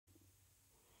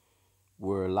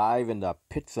We're live in the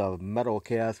pits of Metal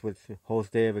Chaos with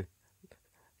host Dave.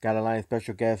 Got a line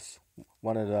special guest,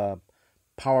 one of the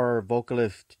power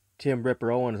vocalist, Tim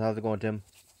Ripper Owens. How's it going, Tim?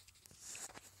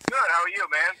 Good. How are you,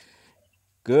 man?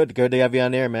 Good to have you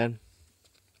on air, man.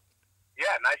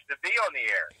 Yeah, nice to be on the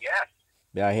air. Yes.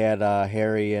 Yeah, I had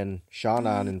Harry and Sean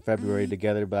on in February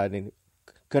together, but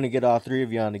couldn't get all three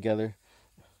of you on together.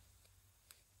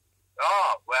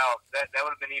 Oh, well, that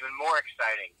would have been even more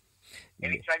exciting.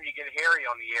 Anytime you get Harry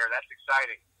on the air, that's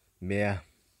exciting. Yeah.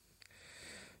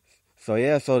 So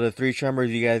the Three Tremors,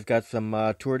 you guys got some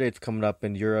tour dates coming up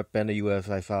in Europe and the U.S.,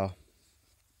 I saw.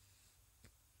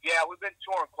 Yeah, we've been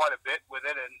touring quite a bit with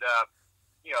it, and,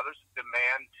 there's a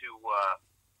demand to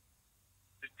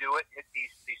do it, hit these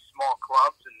small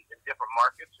clubs in different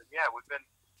markets. And, yeah, we've been,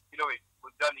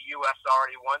 we've done the U.S.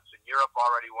 already once and Europe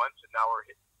already once, and now we're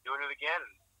doing it again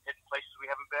and hitting places we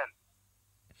haven't been.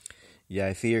 Yeah,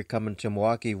 I see you're coming to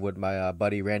Milwaukee with my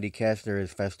buddy Randy Kastner,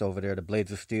 his fest over there, the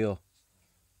Blades of Steel.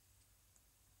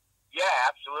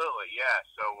 Yeah, absolutely, yeah.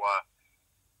 So,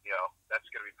 that's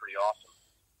going to be pretty awesome.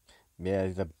 Yeah,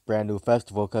 it's a brand new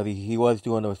festival because he was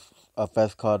doing a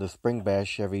fest called the Spring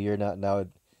Bash every year. Now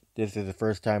this is the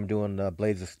first time doing the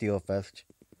Blades of Steel Fest.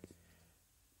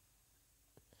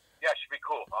 Yeah, it should be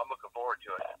cool. I'm looking forward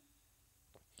to it.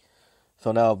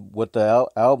 So now, with the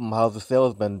album, how's the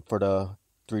sales been for the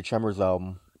Three Tremors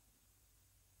album?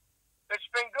 It's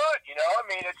been good,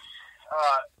 it's,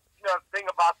 the thing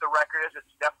about the record is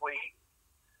it's definitely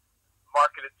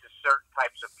marketed to certain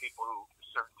types of people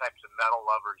certain types of metal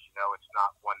lovers, it's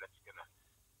not one that's going to,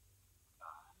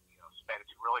 spend.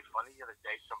 It's really funny. The other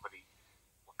day, somebody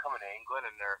were coming to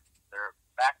England and their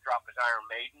backdrop is Iron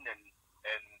Maiden and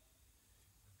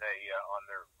they, on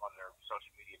their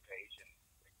social media page, and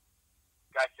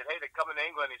the guy said, hey, they're coming to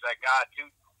England. He's like,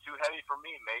 too heavy for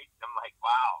me, mate. And I'm like,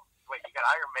 wow. Wait, you got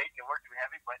Iron Maiden and we're too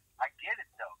heavy? But I get it,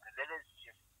 though, because it is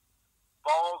just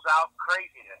balls out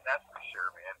craziness, that's for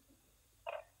sure, man.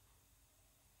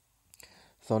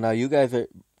 So now you guys are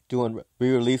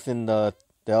re-releasing the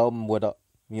album with,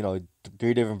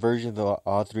 three different versions of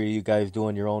all three of you guys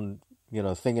doing your own,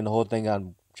 singing the whole thing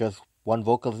on just one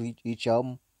vocal each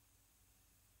album?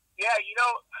 Yeah,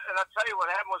 and I'll tell you what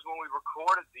happened was when we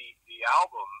recorded the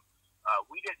album,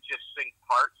 we didn't just sing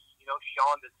parts.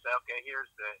 Sean did say, okay, here's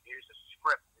a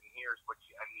script and here's what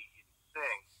I need you to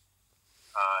sing.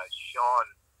 Sean,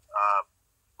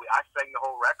 I sang the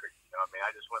whole record.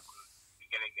 I just went from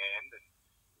beginning to end and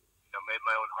made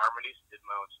my own harmonies, did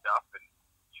my own stuff, and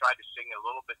tried to sing a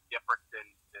little bit different than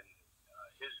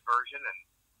his version, and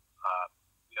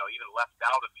even left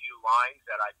out a few lines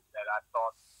that I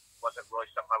thought wasn't really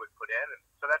something I would put in, and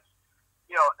so that's.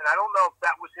 And I don't know if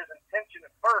that was his intention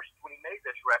at first when he made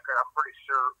this record. I'm pretty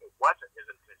sure it wasn't his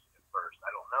intention at first.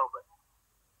 I don't know, but,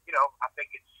 I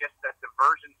think it's just that the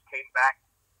versions came back,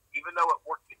 even though it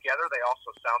worked together, they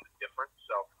also sounded different.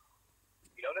 So,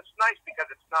 and it's nice because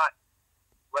it's not,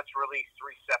 let's release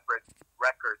three separate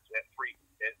records at three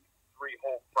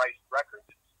whole priced records.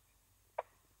 It's,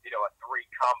 a three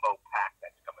combo pack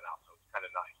that's coming out, so it's kind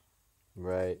of nice.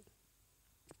 Right.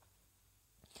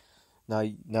 Now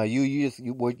you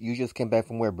just came back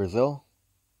from where? Brazil?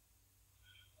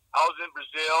 I was in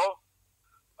Brazil.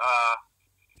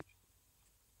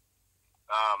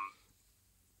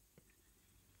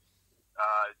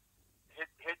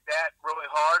 Hit that really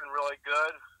hard and really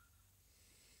good,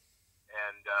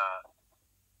 and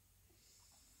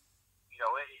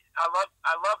I love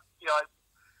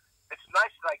it's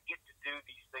nice that I get to do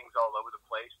these things all over the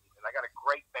place, and I got a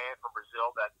great band from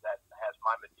Brazil that has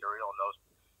my material and knows.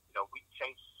 We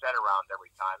change the set around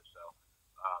every time, so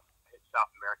I hit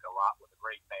South America a lot with a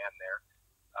great band there.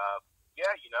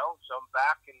 So I'm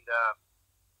back and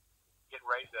getting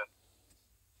ready to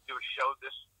do a show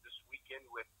this weekend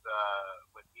with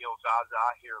Neil Zaza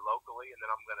here locally, and then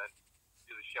I'm going to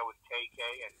do the show with KK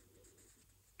and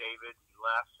David and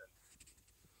Les and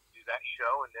do that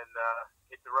show, and then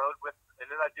hit the road and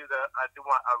then I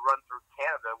run through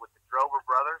Canada with the Drover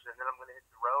Brothers, and then I'm going to hit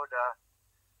the road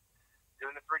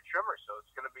doing the Three Tremors, so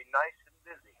it's going to be nice and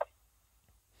busy.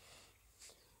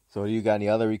 So you got any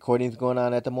other recordings going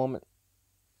on at the moment?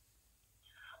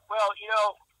 Well,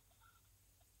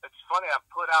 it's funny, I've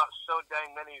put out so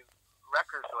dang many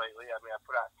records lately. I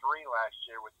put out 3 last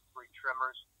year with the Three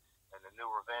Tremors and the New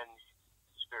Revenge,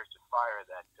 Spirits of Fire.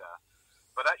 I've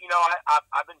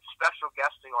been special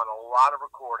guesting on a lot of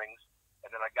recordings, and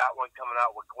then I got one coming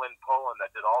out with Glenn Poland that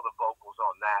did all the vocals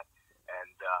on that,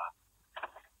 and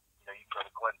you can go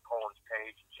to Glenn Poland's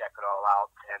page and check it all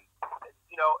out. And,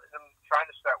 I'm trying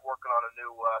to start working on a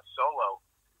new solo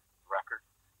record.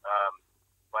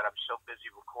 But I'm so busy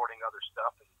recording other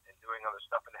stuff and doing other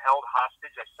stuff. And Held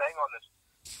Hostage, I sang on this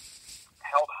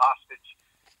Held Hostage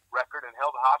record, and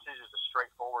Held Hostage is a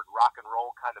straightforward rock and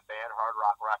roll kind of band, hard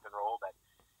rock and roll that,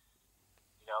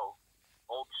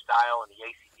 old style in the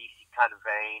AC/DC kind of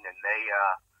vein. And they,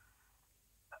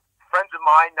 friends of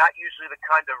mine, not usually the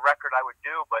kind of record I would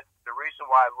do, but the reason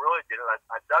why I really did it,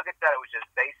 I dug it that it was just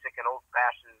basic and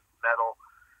old-fashioned metal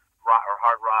rock or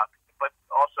hard rock, but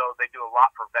also they do a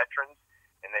lot for veterans,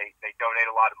 and they donate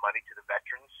a lot of money to the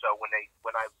veterans. So when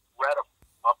I read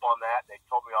up on that, they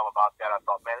told me all about that, I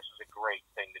thought, man, this is a great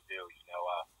thing to do.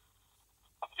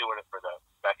 I'm doing it for the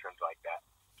veterans like that.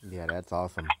 Yeah, that's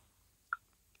awesome.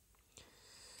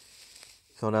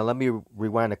 So now let me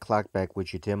rewind the clock back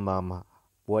with you, Tim.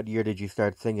 What year did you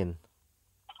start singing?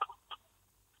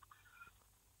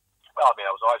 Well, I mean,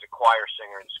 I was always a choir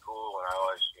singer in school, and I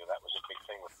always, that was a big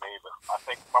thing with me. But I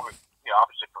think probably,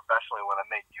 obviously professionally, when I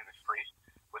made Judas Priest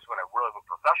was when I really went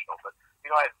professional. But,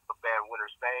 I had the band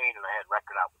Winter's Bane, and I had a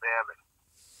record out with them, and,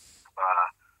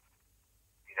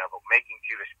 but making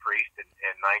Judas Priest in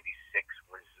 '96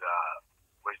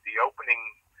 was the opening.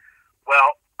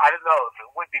 Well, I don't know if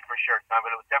it would be for sure time,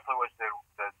 but it definitely was the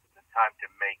time to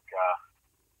make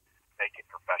it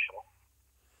professional.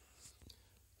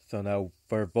 So now,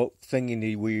 for singing,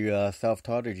 were you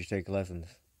self-taught, or did you take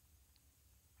lessons?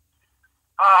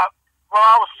 Well,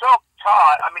 I was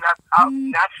self-taught. I mean,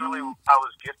 naturally I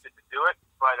was gifted to do it,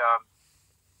 but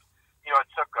it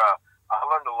took. I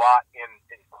learned a lot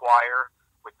in choir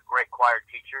with great choir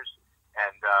teachers,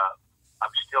 and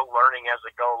I'm still learning as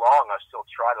I go along. I still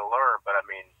try to learn, but I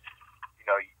mean,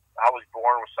 I was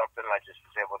born with something, and I just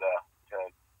was able to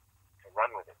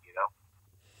run with it.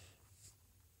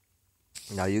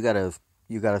 Now you got a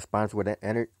sponsor with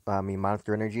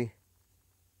Monster Energy.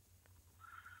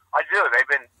 I do. They've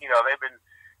been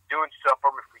doing stuff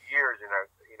for me for years, and a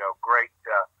great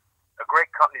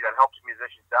company that helps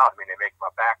musicians out. I mean, they make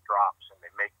my backdrops, and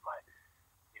they make my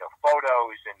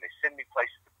photos, and they send me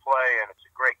places to play, and it's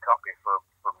a great company for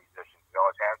musicians. It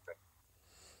always has been.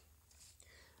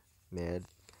 Man,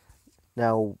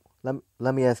 now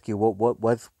let me ask you, what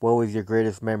was your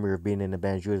greatest memory of being in the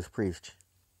band Judas Priest?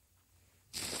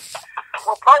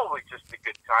 Well, probably just the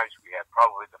good times we had.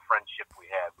 Probably the friendship we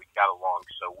had. We got along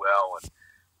so well, and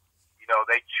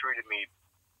they treated me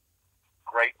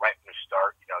great right from the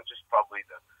start. Just probably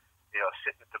the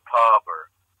sitting at the pub or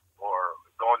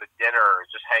going to dinner or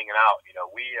just hanging out.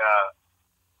 We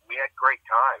had great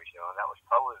times. And that was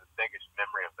probably the biggest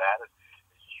memory of that is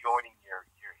joining your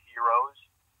heroes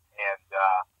and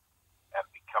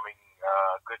becoming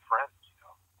good friends.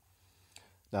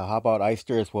 Now, how about Ice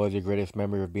Stirs? What was your greatest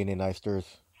memory of being in Ice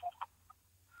Stirs?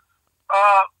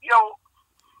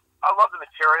 I love the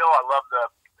material. I love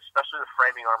especially the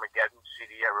Framing Armageddon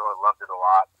CD. I really loved it a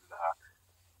lot. And,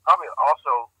 probably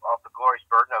also off the Glorious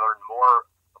Burden, I learned more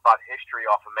about history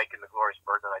off of making the Glorious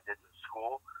Burden than I did in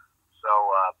school. So,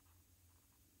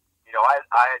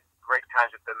 I had great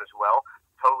times with them as well.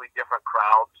 Totally different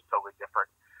crowds, totally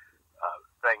different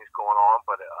things going on,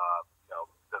 but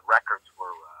the records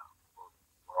were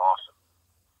awesome.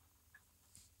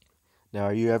 Now,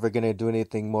 are you ever going to do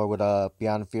anything more with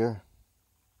Beyond Fear?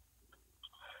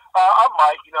 I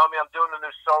might. I'm doing a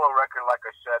new solo record, like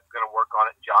I said. I'm going to work on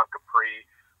it. John Capri,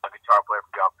 a guitar player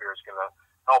from Beyond Fear, is going to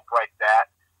help write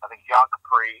that. I think John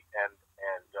Capri and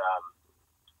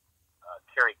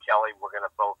Terry Kelly, we're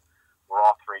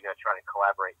all three going to try to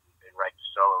collaborate and write the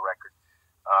solo record.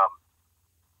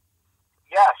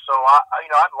 So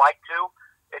I'd like to.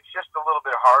 It's just a little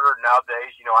bit harder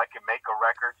nowadays. I can make a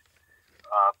record,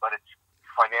 but it's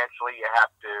financially you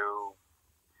have to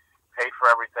pay for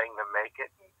everything to make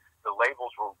it. And the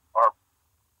labels are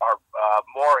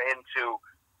more into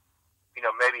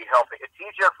maybe helping. It's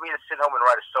easier for me to sit home and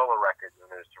write a solo record than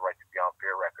it is to write the Beyond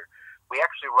Fear record. We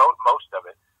actually wrote most of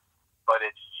it, but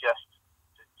it's just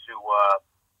to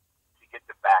get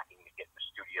the backing, to get in the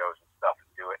studios and stuff, and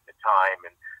do it in the time.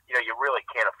 And you really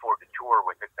can't afford to tour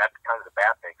with it. That's kind of the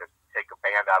bad thing, because to take a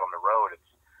band out on the road,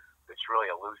 it's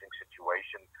really a losing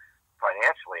situation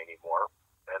financially anymore,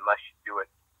 unless you do it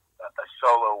a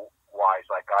solo wise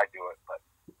like I do it. But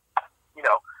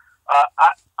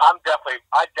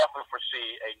I definitely foresee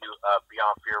a new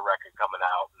Beyond Fear record coming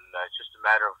out, and it's just a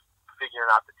matter of figuring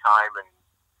out the time and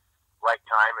right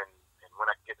time and when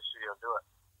I can get in the studio and do it.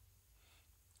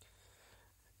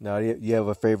 Now, you have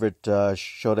a favorite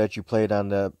show that you played on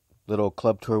the little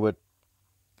club tour with,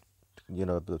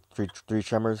 the Three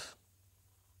Tremors?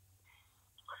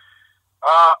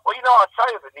 I'll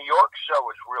tell you, the New York show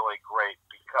was really great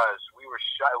because we were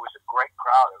it was a great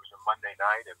crowd. It was a Monday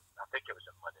night, and I think it was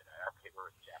a Monday night. I can't remember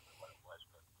exactly what it was,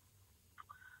 but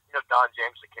Don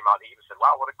Jameson came out, and he even said,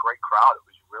 "Wow, what a great crowd!" It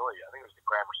was really, I think it was the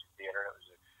Gramercy Theater. It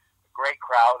was a great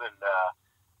crowd, and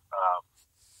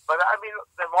but I mean,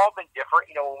 they've all been different.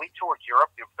 You know, when we toured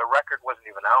Europe, the record wasn't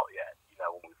even out yet. You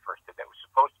know, when we first did that, it was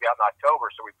supposed to be out in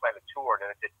October, so we planned a tour, and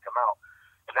then it didn't come out.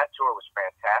 And that tour was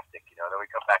fantastic. You know, then we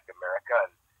come back to America,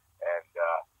 and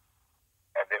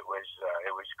it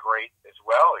was great as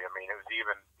well. I mean, it was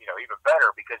even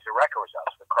better because the record was out,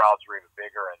 so the crowds were even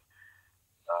bigger and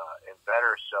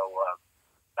better. So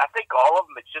I think all of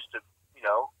them, it's just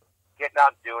getting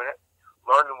out and doing it,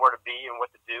 learning where to be and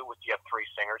what to do. You have three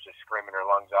singers just screaming their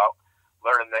lungs out,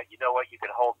 learning that you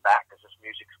can hold back because this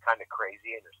music's kind of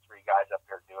crazy and there's three guys up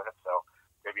there doing it. So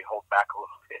maybe hold back a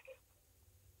little bit.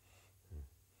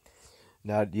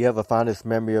 Now, do you have a fondest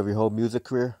memory of your whole music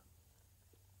career?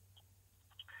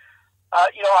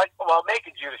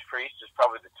 Making Judas Priest is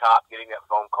probably the top. Getting that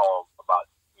phone call about,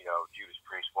 Judas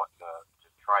Priest wanting to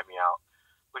try me out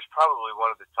was probably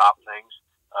one of the top things.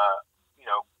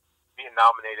 Being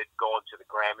nominated, going to the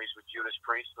Grammys with Judas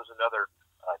Priest was another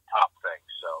top thing.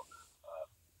 So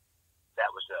that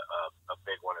was a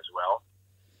big one as well.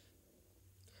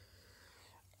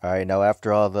 All right, now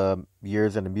after all the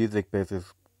years in the music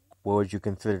business, what would you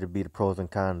consider to be the pros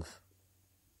and cons?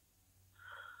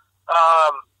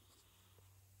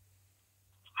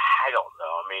 I don't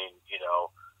know. I mean,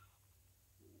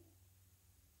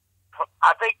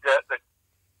 I think the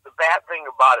bad thing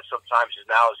about it sometimes is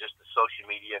just the social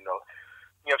media. And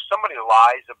if somebody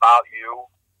lies about you,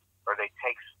 or they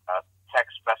take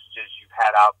text messages you've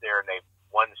had out there and they've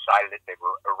one-sided it, they've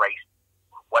erased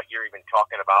what you're even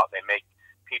talking about. They make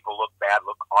people look bad,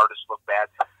 artists look bad.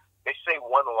 They say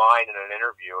one line in an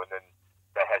interview, and then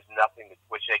that has nothing to,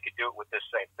 which they could do it with this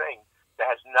same thing, that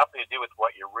has nothing to do with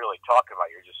what you're really talking about.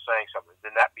 You're just saying something.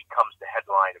 Then that becomes the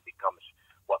headline. It becomes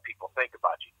what people think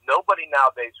about you. Nobody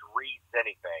nowadays reads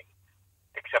anything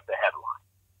except the headline.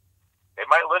 They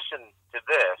might listen to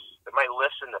this. They might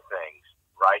listen to things,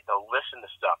 right? They'll listen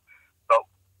to stuff. But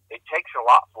it takes a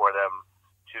lot for them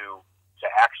to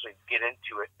actually get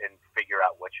into it and figure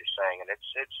out what you're saying. And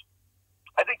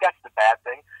I think that's the bad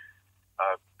thing.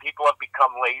 People have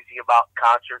become lazy about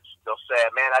concerts. They'll say,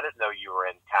 "Man, I didn't know you were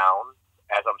in town."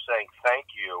 As I'm saying, thank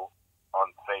you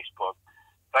on Facebook.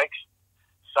 Thanks,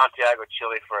 Santiago,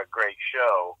 Chile, for a great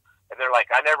show. And they're like,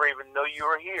 "I never even knew you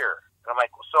were here." And I'm like,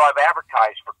 "Well, so I've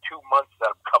advertised for 2 months that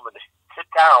I'm coming to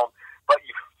town, but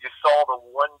you saw the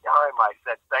one time I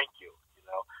said thank you,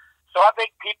 So I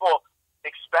think people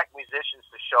expect musicians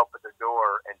to show up at their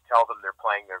door and tell them they're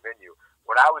playing their venue.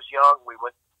 When I was young, we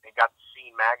went and got the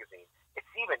Scene magazine.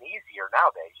 It's even easier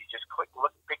nowadays. You just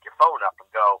pick your phone up and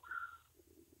go,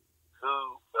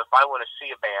 if I want to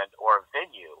see a band or a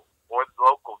venue or the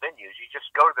local venues, you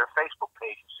just go to their Facebook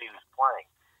page and see who's playing.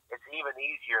 It's even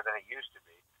easier than it used to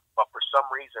be. But for some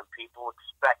reason, people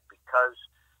expect, because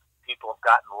people have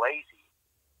gotten lazy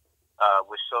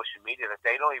with social media, that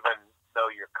they don't even know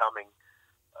you're coming.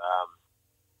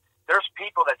 There's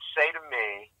people that say to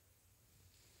me,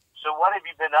 "So what have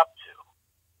you been up to?"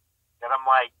 And I'm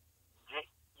like,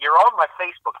 "You're on my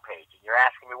Facebook page, and you're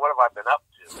asking me what have I been up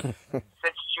to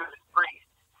since Judas Priest.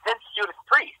 Since Judas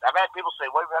Priest, I've had people say,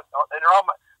 "What?" And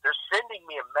they're sending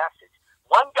me a message.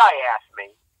 One guy asked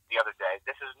me the other day.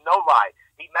 This is no lie.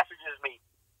 He messages me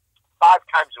 5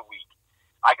 times a week.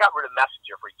 I got rid of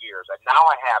Messenger for years, and now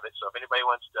I have it. So if anybody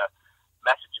wants to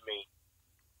message me,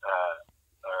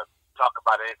 talk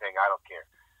about anything, I don't care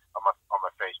on my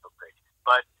Facebook page.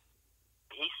 But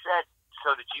he said,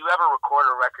 "So did you ever record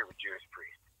a record with Judas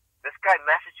Priest?" This guy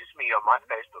messages me on my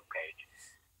Facebook page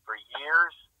for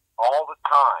years, all the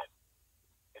time,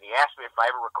 and he asked me if I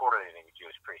ever recorded anything with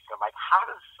Judas Priest. I'm like, how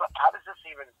does this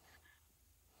even?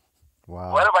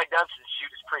 Wow. What have I done since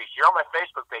Judas Priest? You're on my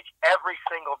Facebook page every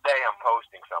single day. I'm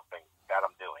posting something that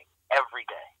I'm doing every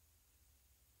day,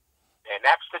 and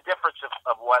that's the difference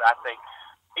of what I think.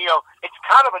 It's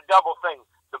kind of a double thing.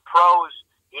 The pros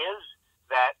is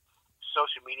that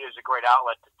social media is a great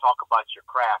outlet to talk about your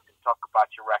craft and talk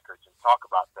about your records and talk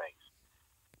about things.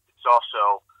 It's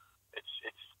also,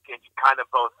 it's kind of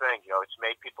both things. It's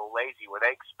made people lazy where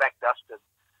they expect us to.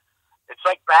 It's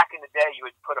like back in the day, you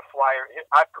would put a flyer.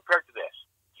 I'm prepared to this.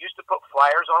 You used to put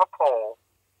flyers on a pole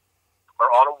or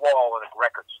on a wall in a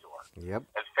record store. Yep.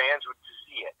 And fans would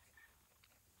see it.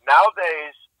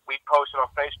 Nowadays, we post it on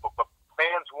Facebook, but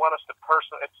fans want us to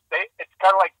personally. It's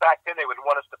kind of like back then. They would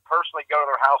want us to personally go to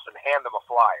their house and hand them a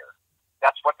flyer.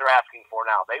 That's what they're asking for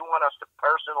now. They want us to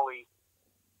personally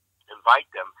invite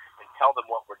them and tell them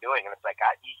what we're doing. And it's like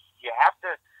you have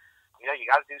to, you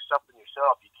got to do something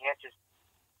yourself. You can't just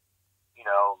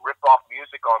rip off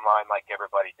music online like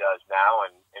everybody does now,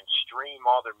 and stream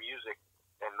all their music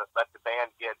and let the band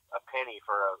get a penny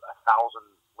for a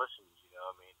thousand listens.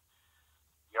 I mean,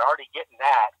 you're already getting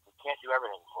that. We can't do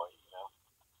everything for you.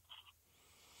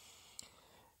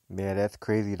 Yeah, that's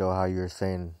crazy though. How you're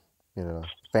saying,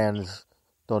 fans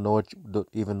don't know don't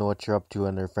even know what you're up to,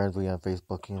 and they're friends with you on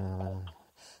Facebook.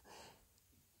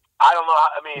 I don't know.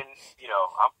 I mean,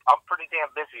 I'm pretty damn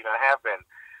busy, and I have been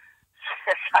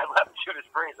since I left Judas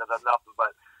Priest. I've done nothing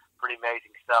but pretty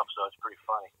amazing stuff, so it's pretty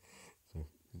funny.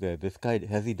 This guy,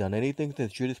 has he done anything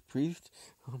since Judas Priest?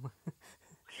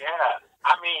 Yeah,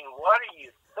 I mean, what are you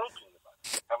thinking about?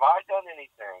 Have I done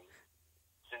anything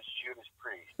since Judas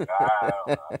Priest? I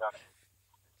don't know.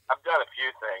 I've done a few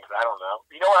things. I don't know.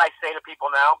 You know what I say to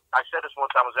people now? I said this one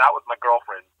time. I was out with my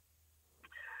girlfriend,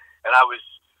 and I was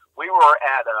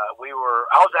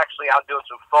actually out doing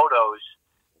some photos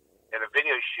in a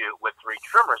video shoot with three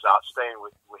trimmers out staying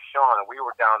with Sean, and we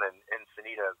were down in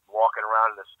Encinitas walking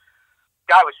around, and this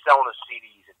guy was selling us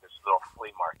CDs at this little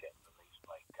flea market. And he's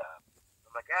like,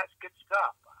 I'm like, yeah, it's good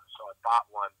stuff. So I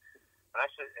bought one, and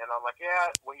I'm like,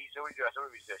 yeah, what do you do? I said,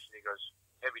 what is this? And he goes,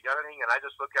 have you done anything? And I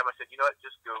just looked at him, I said, you know what,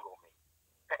 just Google me.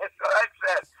 And so I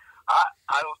said,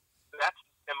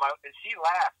 and she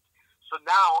laughed. So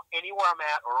now, anywhere I'm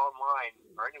at or online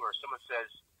or anywhere, someone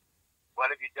says, what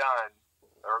have you done?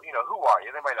 Or, who are you?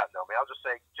 They might not know me. I'll just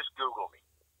say, just Google me.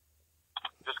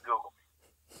 Just Google me.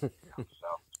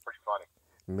 So, it's pretty funny.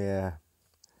 Yeah.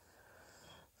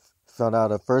 So now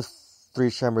the first Three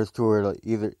Tremors tour,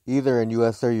 either in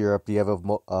US or Europe, do you have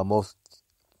a most,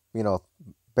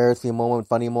 embarrassing moment,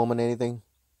 funny moment, anything?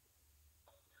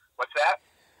 What's that?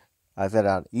 I said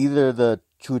on either the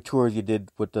two tours you did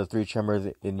with the Three Tremors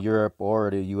in Europe or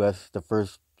the US, the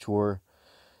first tour,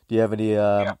 do you have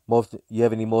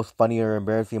any most funny or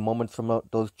embarrassing moments from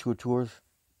those two tours?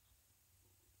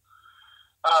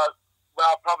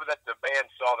 Well, probably that the band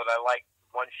saw that I liked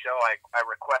one show. I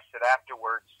requested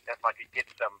afterwards if I could get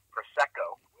some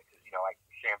Prosecco, which is like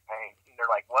champagne. And they're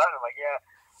like, what? I'm like, yeah,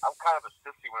 I'm kind of a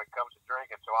sissy when it comes to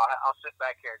drinking, so I'll sit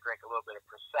back here and drink a little bit of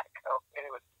Prosecco. And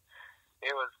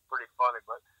it was pretty funny,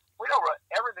 but we don't run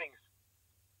everything's.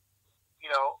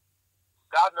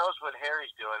 God knows what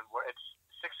Harry's doing. It's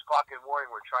 6 o'clock in the morning.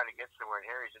 We're trying to get somewhere, and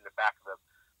Harry's in the back of the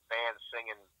band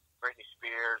singing Britney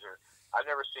Spears. Or I've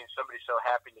never seen somebody so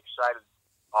happy and excited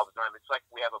all the time. It's like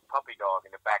we have a puppy dog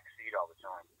in the back seat all the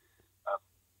time.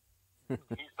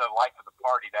 He's the life of the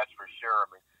party, that's for sure.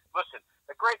 I mean, listen,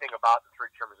 the great thing about the Three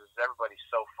Tremors is everybody's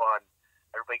so fun.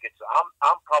 Everybody gets.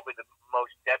 I'm probably the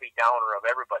most Debbie Downer of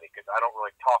everybody because I don't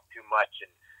really talk too much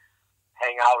and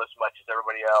hang out as much as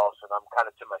everybody else, and I'm kind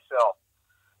of to myself.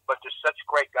 But there's such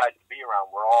great guys to be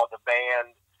around. We're all the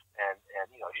band, and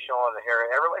Sean and Harry.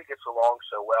 Everybody gets along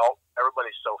so well.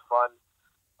 Everybody's so fun.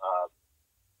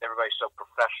 Everybody's so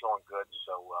professional and good.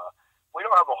 So we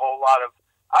don't have a whole lot of.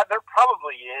 There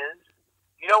probably is.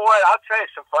 You know what? I'll tell you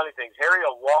some funny things. Harry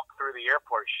will walk through the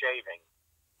airport shaving.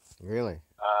 Really?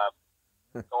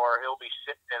 Or he'll be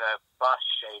sitting in a bus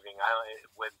shaving.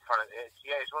 With front of it.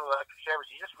 Yeah, he's one of the electric shavers.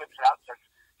 He just whips it out and starts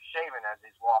shaving as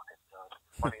he's walking. So it's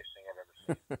the funniest thing I've ever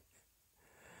seen.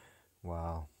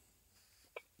 Wow.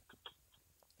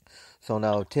 So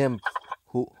now, Tim,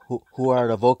 who are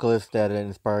the vocalists that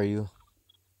inspire you?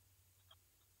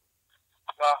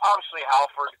 Obviously,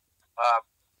 Halford,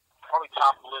 probably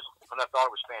top of the list, and I thought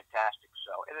it was fantastic.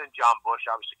 So, and then John Bush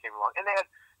obviously came along, and they had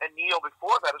Neil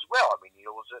before that as well. I mean,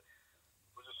 Neil was the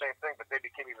same thing, but they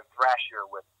became even thrashier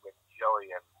with Joey.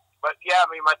 But yeah, I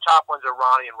mean, my top ones are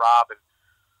Ronnie and Rob, and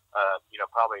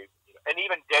probably, and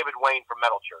even David Wayne from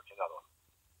Metal Church, another one.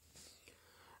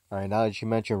 All right, now that you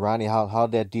mentioned Ronnie,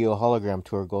 how'd that Dio hologram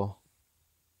tour go?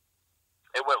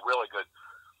 It went really good.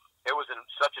 It was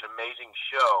such an amazing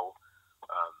show.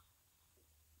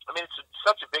 I mean, it's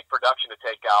such a big production to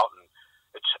take out, and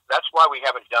that's why we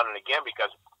haven't done it again,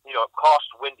 because, it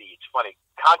costs Wendy. It's funny.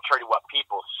 Contrary to what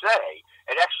people say,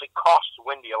 it actually costs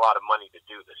Wendy a lot of money to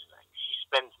do this thing. She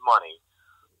spends money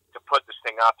to put this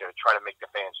thing out there to try to make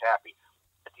the fans happy.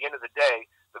 At the end of the day,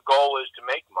 the goal is to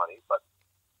make money, but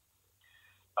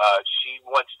she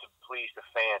wants to please the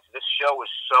fans. This show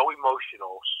was so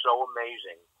emotional, so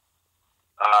amazing.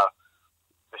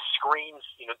 The screens,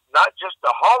 not just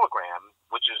the hologram,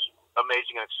 which is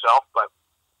amazing in itself, but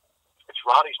it's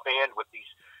Ronnie's band with these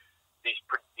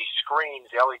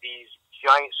screens, LEDs,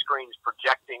 giant screens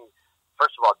projecting,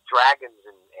 first of all, dragons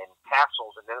and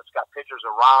castles, and then it's got pictures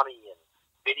of Ronnie and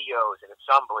videos, and it's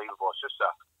unbelievable.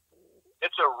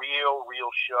 It's a real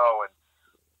show, and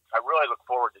I really look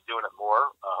forward to doing it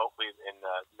more. Hopefully in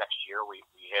next year we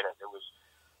hit it. It was,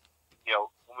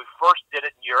 when we first did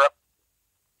it in Europe,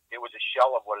 it was a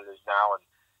shell of what it is now. And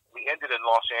we ended in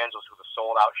Los Angeles with a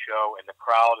sold-out show, and the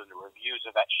crowd and the reviews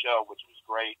of that show, which was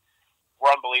great,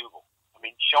 were unbelievable. I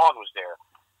mean, Sean was there.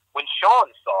 When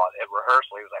Sean saw it at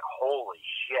rehearsal, he was like, holy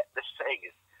shit, this thing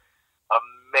is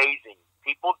amazing.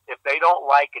 People, if they don't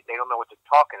like it, they don't know what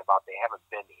they're talking about. They haven't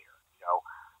been here, you know.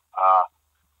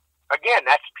 Again,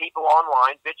 that's people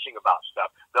online bitching about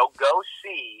stuff. They'll go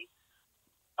see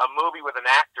a movie with an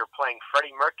actor playing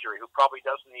Freddie Mercury, who probably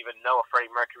doesn't even know a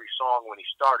Freddie Mercury song when he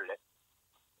started it,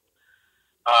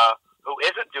 who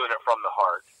isn't doing it from the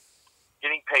heart,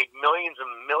 getting paid millions and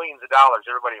millions of dollars,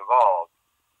 everybody involved,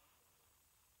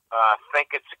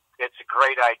 think it's a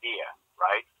great idea,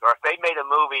 right? Or if they made a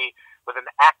movie with an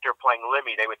actor playing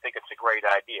Lemmy, they would think it's a great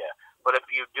idea. But if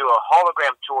you do a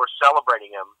hologram tour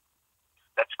celebrating him,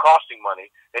 that's costing money,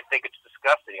 they think it's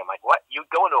disgusting. I'm like, what? You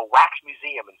go into a wax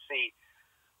museum and see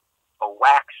a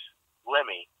wax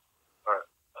Lemmy,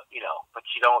 or but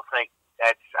you don't think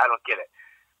that's, I don't get it.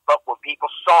 But when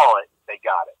people saw it, they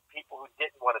got it. People who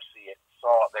didn't want to see it saw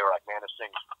it, they were like, man, this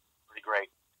thing's pretty great.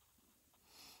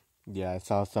 Yeah, I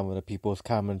saw some of the people's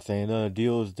comments saying,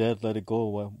 Dio is dead, let it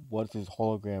go. What's this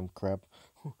hologram crap?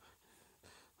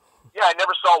 Yeah, I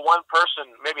never saw one person,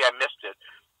 maybe I missed it,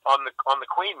 on the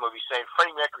Queen movie saying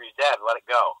Freddie Mercury's dead, let it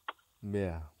go.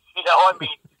 Yeah. You know, I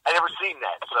mean, I never seen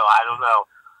that, so I don't know.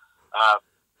 I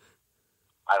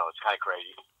don't know, it's kind of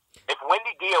crazy. If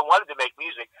Wendy Dio wanted to make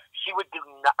music, she would do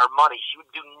or money, she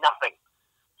would do nothing.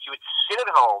 She would sit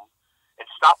at home and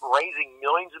stop raising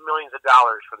millions and millions of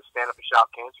dollars for the Stand Up and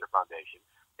Shout Cancer Foundation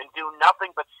and do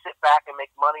nothing but sit back and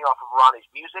make money off of Ronnie's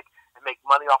music and make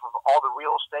money off of all the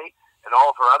real estate and all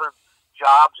of her other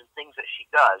jobs and things that she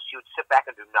does. She would sit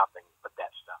back and do nothing but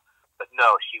that stuff. But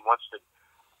no, she wants to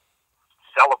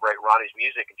celebrate Ronnie's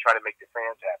music and try to make the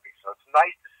fans happy. So it's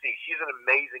nice to see. She's an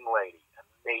amazing lady.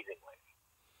 Amazing lady.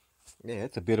 Yeah,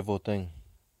 it's a beautiful thing.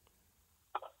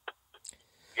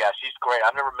 Yeah, she's great.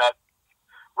 I've never met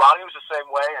Ronnie was the same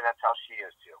way, and that's how she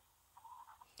is too.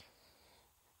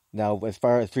 Now, as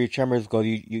far as Three Tremors go,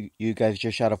 you guys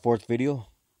just shot a fourth video?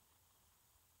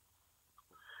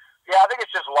 Yeah, I think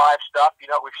it's just live stuff. You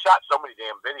know, we've shot so many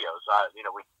damn videos.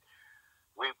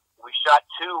 We shot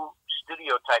 2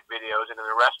 studio type videos, and then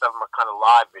the rest of them are kind of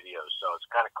live videos. So it's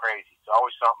kind of crazy. It's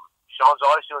always something. Sean's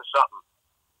always doing something.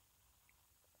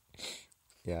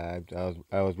 Yeah,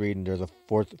 I was reading. There's a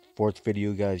fourth video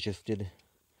you guys just did.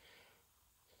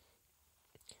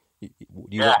 Do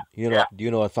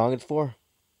you know what song it's for?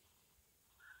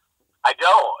 I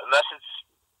don't, unless it's.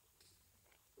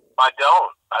 I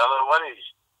don't know what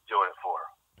he's doing it for.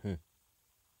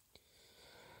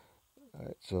 All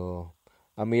right, so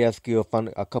let me ask you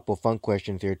a couple fun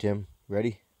questions here, Tim.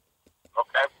 Ready?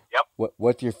 Okay. Yep.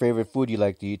 What's your favorite food you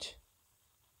like to eat?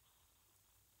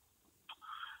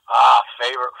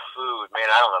 Favorite food, man.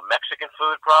 I don't know. Mexican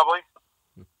food, probably.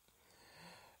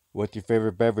 What's your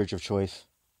favorite beverage of choice?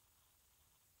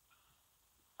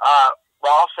 Well,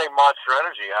 I'll say Monster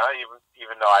Energy, huh?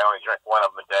 Even though I only drink one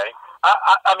of them a day.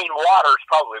 I mean, water is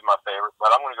probably my favorite,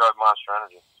 but I'm going to go with Monster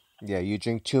Energy. Yeah, you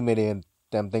drink too many of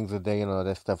them things a day,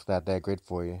 that stuff's not that great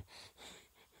for you.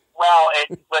 Well,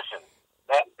 listen,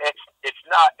 it's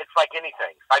not. It's like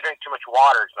anything. If I drink too much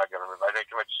water, it's not good for me. If I drink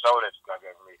too much soda, it's not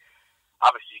good for me.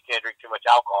 Obviously, you can't drink too much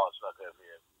alcohol; it's not good for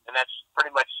you. And that's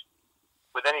pretty much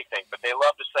with anything. But they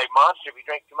love to say, "Monster, if you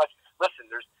drink too much." Listen,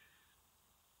 there's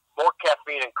more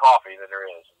caffeine in coffee than there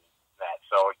is in that.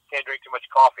 So you can't drink too much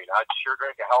coffee. And I'd sure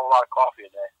drink a hell of a lot of coffee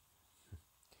a day.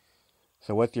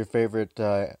 So what's your favorite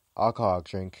alcoholic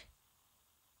drink?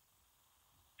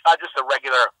 Just a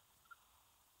regular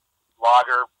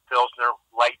lager, Pilsner,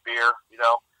 light beer,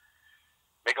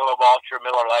 Michelob Ultra,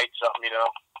 Miller Lite, something,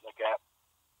 like that.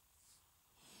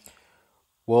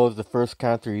 What was the first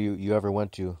concert you ever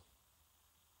went to?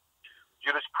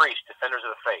 Judas Priest, Defenders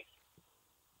of the Faith.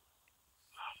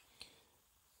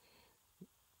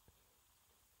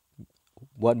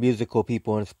 What musical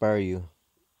people inspire you?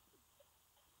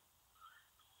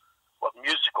 What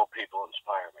musical people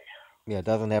inspire me? Yeah, it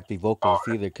doesn't have to be vocalists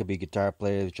either. It could be guitar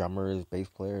players, drummers, bass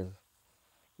players.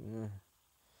 Yeah.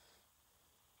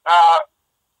 I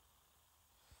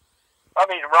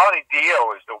mean, Ronnie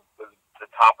Dio is the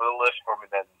top of the list for me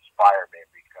that inspired me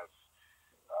because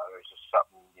there's just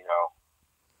something,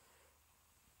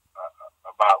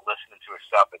 about listening to his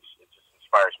stuff. It just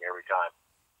inspires me every time.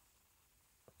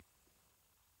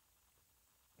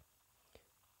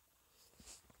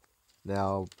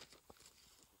 Now,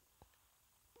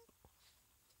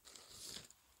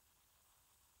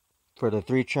 for the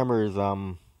Three Tremors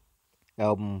album,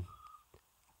 how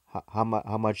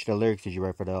much the lyrics did you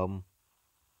write for the album?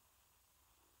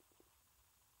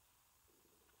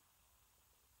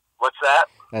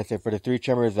 I said, for the Three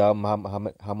Tremors album,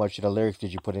 how much of the lyrics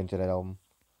did you put into that album?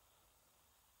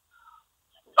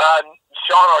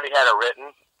 Sean already had it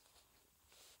written.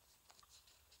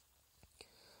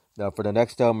 Now, for the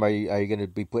next album, are you going to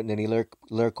be putting any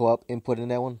lyrical input in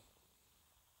that one?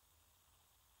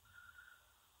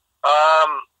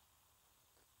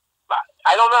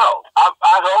 I don't know.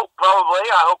 I hope, probably.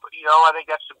 I hope, I think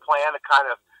that's the plan, to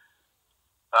kind of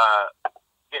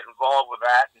get involved with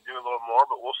that and do a little more,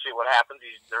 but we'll see what happens.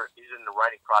 He's in the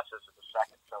writing process of the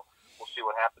second, so we'll see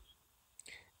what happens.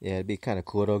 Yeah, it'd be kind of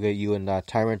cool to get you and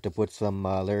Tyrant to put some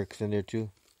lyrics in there, too.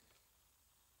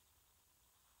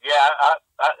 Yeah,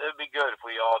 it'd be good if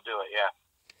we all do it, yeah.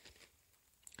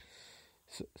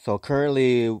 So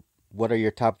currently, what are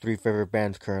your top 3 favorite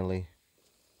bands currently?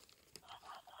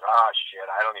 Oh, shit,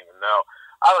 I don't even know.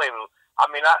 I'm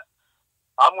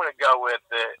going to go with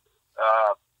it.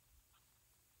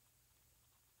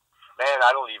 Man,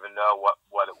 I don't even know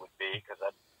what it would be, because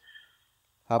I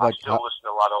still listen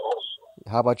to a lot of old.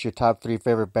 How about your top 3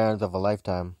 favorite bands of a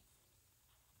lifetime?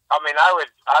 I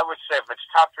would say if it's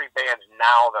top 3 bands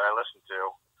now that I listen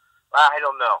to, I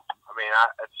don't know.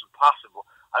 It's impossible.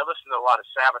 I listen to a lot of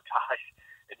Sabotage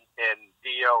and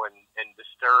Dio and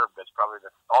Disturbed. That's probably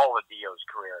all of Dio's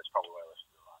career is probably what I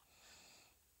listen to a lot.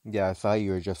 Yeah, I saw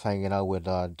you were just hanging out with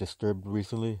Disturbed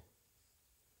recently.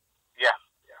 Yeah.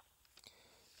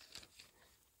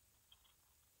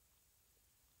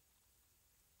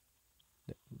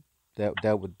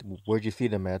 Where'd you see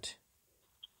them at?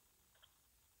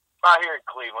 Here in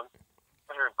Cleveland.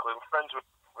 Friends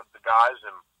with the guys,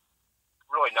 and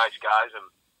really nice guys, and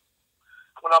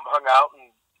went up and hung out, and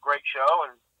great show,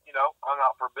 and hung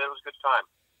out for a bit. It was a good time.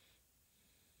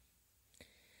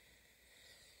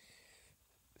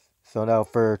 So now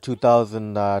for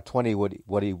 2020, what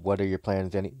are your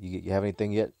plans? You have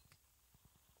anything yet?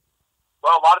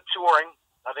 Well, a lot of touring.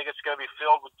 I think it's going to be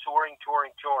filled with touring.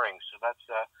 So that's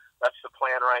the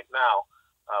plan right now.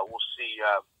 We'll see.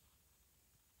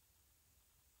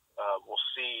 We'll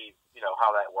see,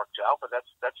 how that works out. But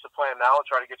that's the plan now. I'll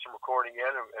try to get some recording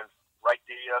in and write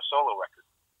the solo record.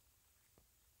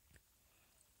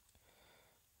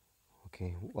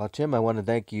 Okay. Well, Tim, I want to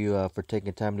thank you for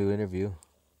taking time to interview.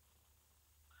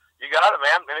 You got it,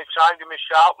 man. Anytime, give me a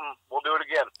shout, and we'll do it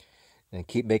again. And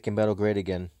keep making metal great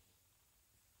again.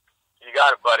 You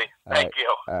got it, buddy. Thank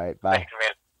you. All right. Bye. Thanks,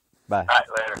 man. Bye. All right,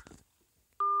 later.